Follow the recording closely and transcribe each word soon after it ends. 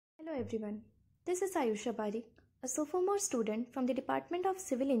Hello everyone, this is Ayusha Parikh, a sophomore student from the Department of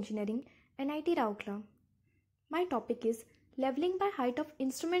Civil Engineering, NIT Rourkela. My topic is Leveling by Height of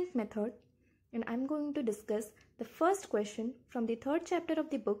Instrument method, and I am going to discuss the first question from the third chapter of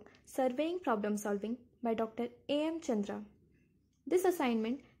the book Surveying Problem Solving by Dr. A.M. Chandra. This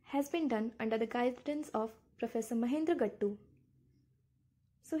assignment has been done under the guidance of Professor Mahendra Gattu.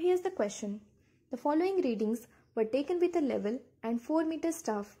 So here's the question. The following readings were taken with a level and 4-meter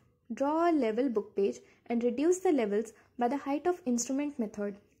staff. Draw a level book page and reduce the levels by the height of instrument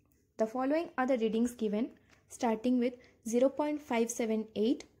method. The following are the readings given, starting with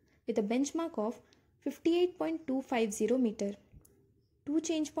 0.578 with a benchmark of 58.250 meter. 2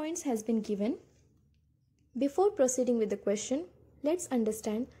 change points has been given. Before proceeding with the question, let's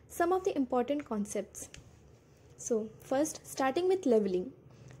understand some of the important concepts. So first, starting with leveling.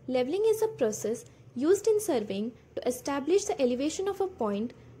 Leveling is a process used in surveying to establish the elevation of a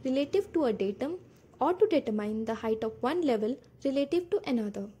point relative to a datum or to determine the height of one level relative to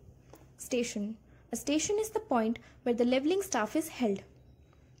another. Station. A station is the point where the leveling staff is held.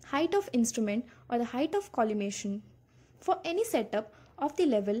 Height of instrument or the height of collimation. For any setup of the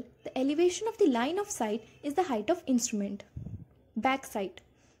level, the elevation of the line of sight is the height of instrument. Back sight.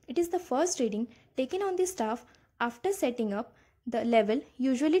 It is the first reading taken on the staff after setting up the level,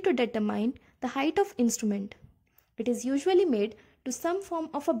 usually to determine the height of instrument. It is usually made to some form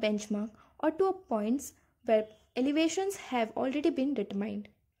of a benchmark or to a points where elevations have already been determined.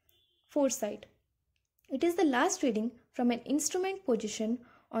 Foresight. It is the last reading from an instrument position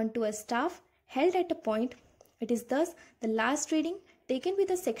onto a staff held at a point. It is thus the last reading taken with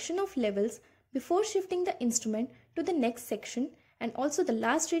a section of levels before shifting the instrument to the next section, and also the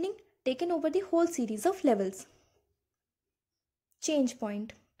last reading taken over the whole series of levels. Change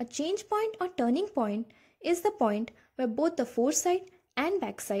point. A change point or turning point is the point where both the foresight and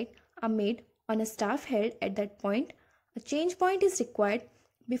backsight are made on a staff held at that point. A change point is required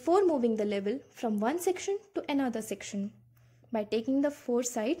before moving the level from one section to another section. By taking the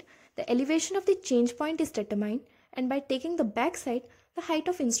foresight, the elevation of the change point is determined, and by taking the backsight, the height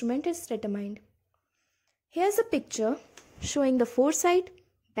of instrument is determined. Here's a picture showing the foresight,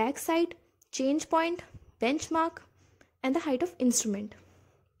 backsight, change point, benchmark, and the height of instrument.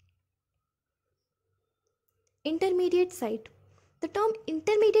 Intermediate sight. The term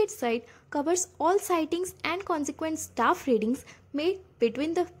intermediate sight covers all sightings and consequent staff readings made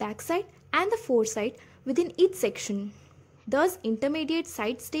between the backsight and the foresight within each section. Thus, intermediate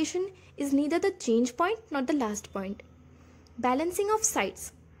sight station is neither the change point nor the last point. Balancing of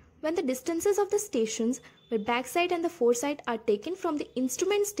sights. When the distances of the stations where backsight and the foresight are taken from the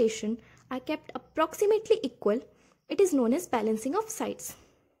instrument station are kept approximately equal, it is known as balancing of sights.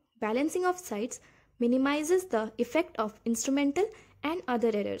 Balancing of sights minimizes the effect of instrumental and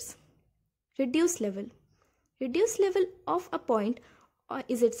other errors. Reduced level. Reduced level of a point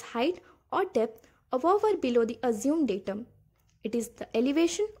is its height or depth above or below the assumed datum. It is the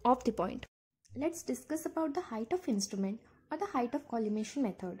elevation of the point. Let's discuss about the height of instrument or the height of collimation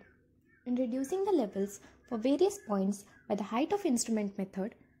method. In reducing the levels for various points by the height of instrument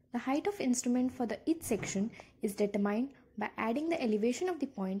method, the height of instrument for each section is determined by adding the elevation of the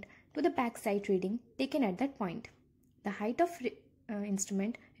point to the backsight reading taken at that point. The height of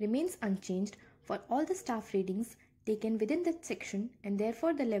instrument remains unchanged for all the staff readings taken within that section, and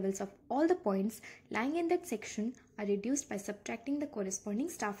therefore the levels of all the points lying in that section are reduced by subtracting the corresponding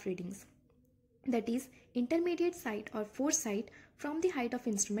staff readings. That is, intermediate sight or foresight from the height of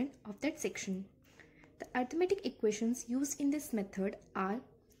instrument of that section. The arithmetic equations used in this method are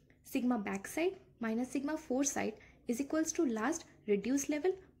sigma backsight minus sigma foresight is equals to last reduced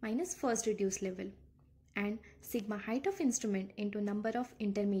level minus first reduced level, and sigma height of instrument into number of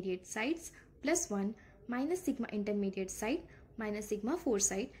intermediate sights plus 1 minus sigma intermediate sight minus sigma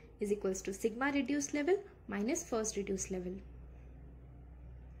foresight is equals to sigma reduced level minus first reduced level.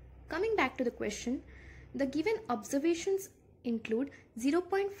 Coming back to the question, the given observations include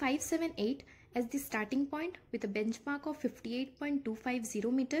 0.578 as the starting point with a benchmark of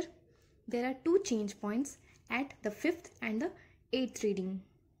 58.250 meter. There are 2 change points at the 5th and the 8th reading.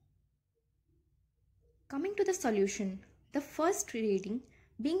 Coming to the solution, the first reading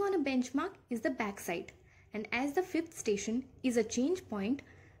being on a benchmark is the backsight, and as the 5th station is a change point,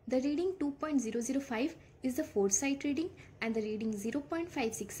 the reading 2.005 is the foresight reading and the reading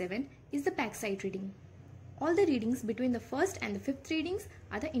 0.567 is the backsight reading. All the readings between the 1st and the 5th readings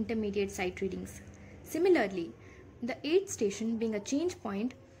are the intermediate sight readings. Similarly, the 8th station being a change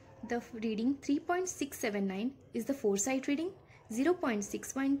point, the reading 3.679 is the foresight reading,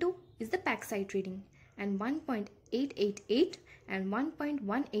 0.612 is the backsight reading, and 1.888 and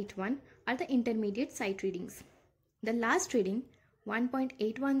 1.181 are the intermediate site readings. The last reading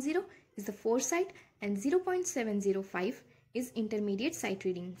 1.810 is the foresight and 0.705 is intermediate site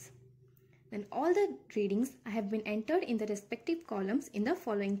readings. Then all the readings have been entered in the respective columns in the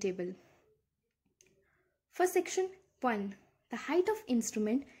following table. For section 1, the height of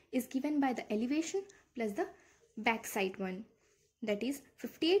instrument is given by the elevation plus the backside one, that is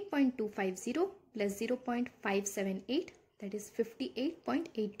 58.250 plus 0.578, that is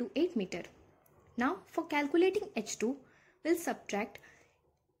 58.828 meter. Now for calculating H2, we'll subtract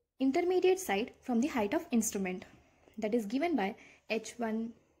intermediate side from the height of instrument, that is given by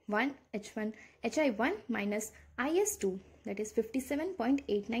Hi1 minus Is2, that is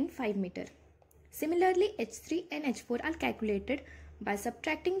 57.895 meter. Similarly, H3 and H4 are calculated by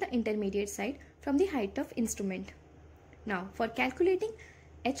subtracting the intermediate side from the height of instrument. Now for calculating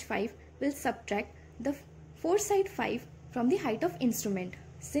H5, we'll subtract the foresight 5 from the height of instrument,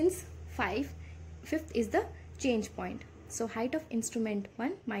 since fifth is the change point. So height of instrument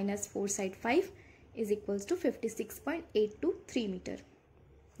 1 minus foresight 5 is equals to 56.823 meter.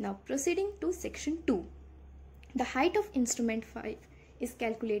 Now proceeding to section 2. The height of instrument 5 is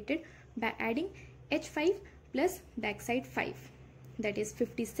calculated by adding H5 plus backside 5, that is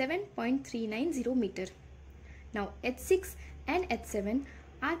 57.390 meter. Now H6 and H7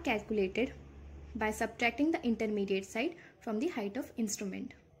 are calculated by subtracting the intermediate side from the height of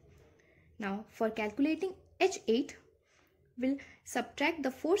instrument. Now for calculating H8, we'll subtract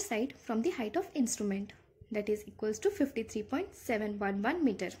the foresight from the height of instrument, that is equals to 53.711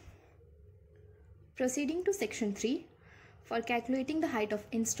 meter. Proceeding to section 3, for calculating the height of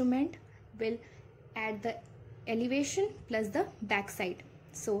instrument, we'll add the elevation plus the backside.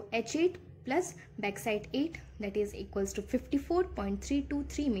 So H8 plus backside 8, that is equals to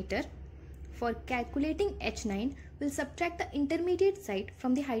 54.323 meter. For calculating H9, we'll subtract the intermediate side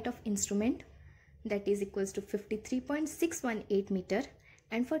from the height of instrument, that is equals to 53.618 meter.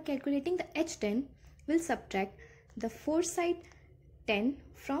 And for calculating the H10, we'll subtract the foresight 10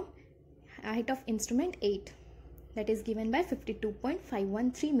 from height of instrument 8, that is given by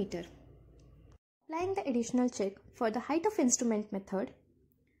 52.513 meter. Applying the additional check for the height of instrument method,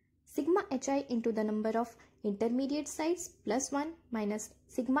 sigma hi into the number of intermediate sites plus 1 minus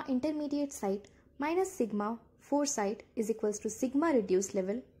sigma intermediate site minus sigma foresight is equals to sigma reduced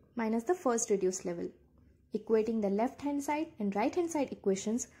level minus the first reduced level. Equating the left hand side and right hand side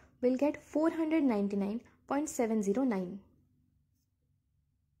equations, will get 499.709.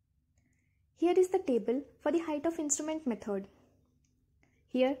 Here is the table for the height of instrument method.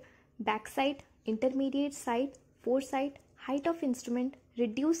 Here backside, intermediate side, foresight, height of instrument,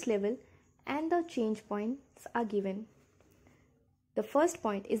 reduced level and the change points are given. The first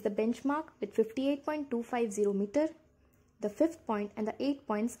point is the benchmark with 58.250 meter. The fifth point and the 8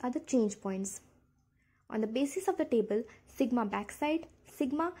 points are the change points. On the basis of the table, sigma backside,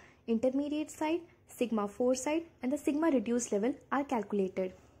 sigma intermediate side, sigma foresight and the sigma reduced level are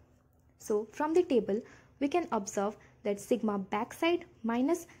calculated. So from the table, we can observe that sigma backside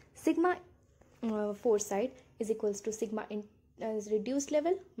minus sigma foresight is equals to sigma reduced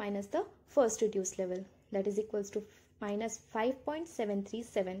level minus the first reduced level, that is equals to minus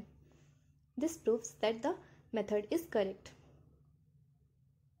 5.737. This proves that the method is correct.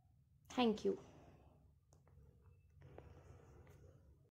 Thank you.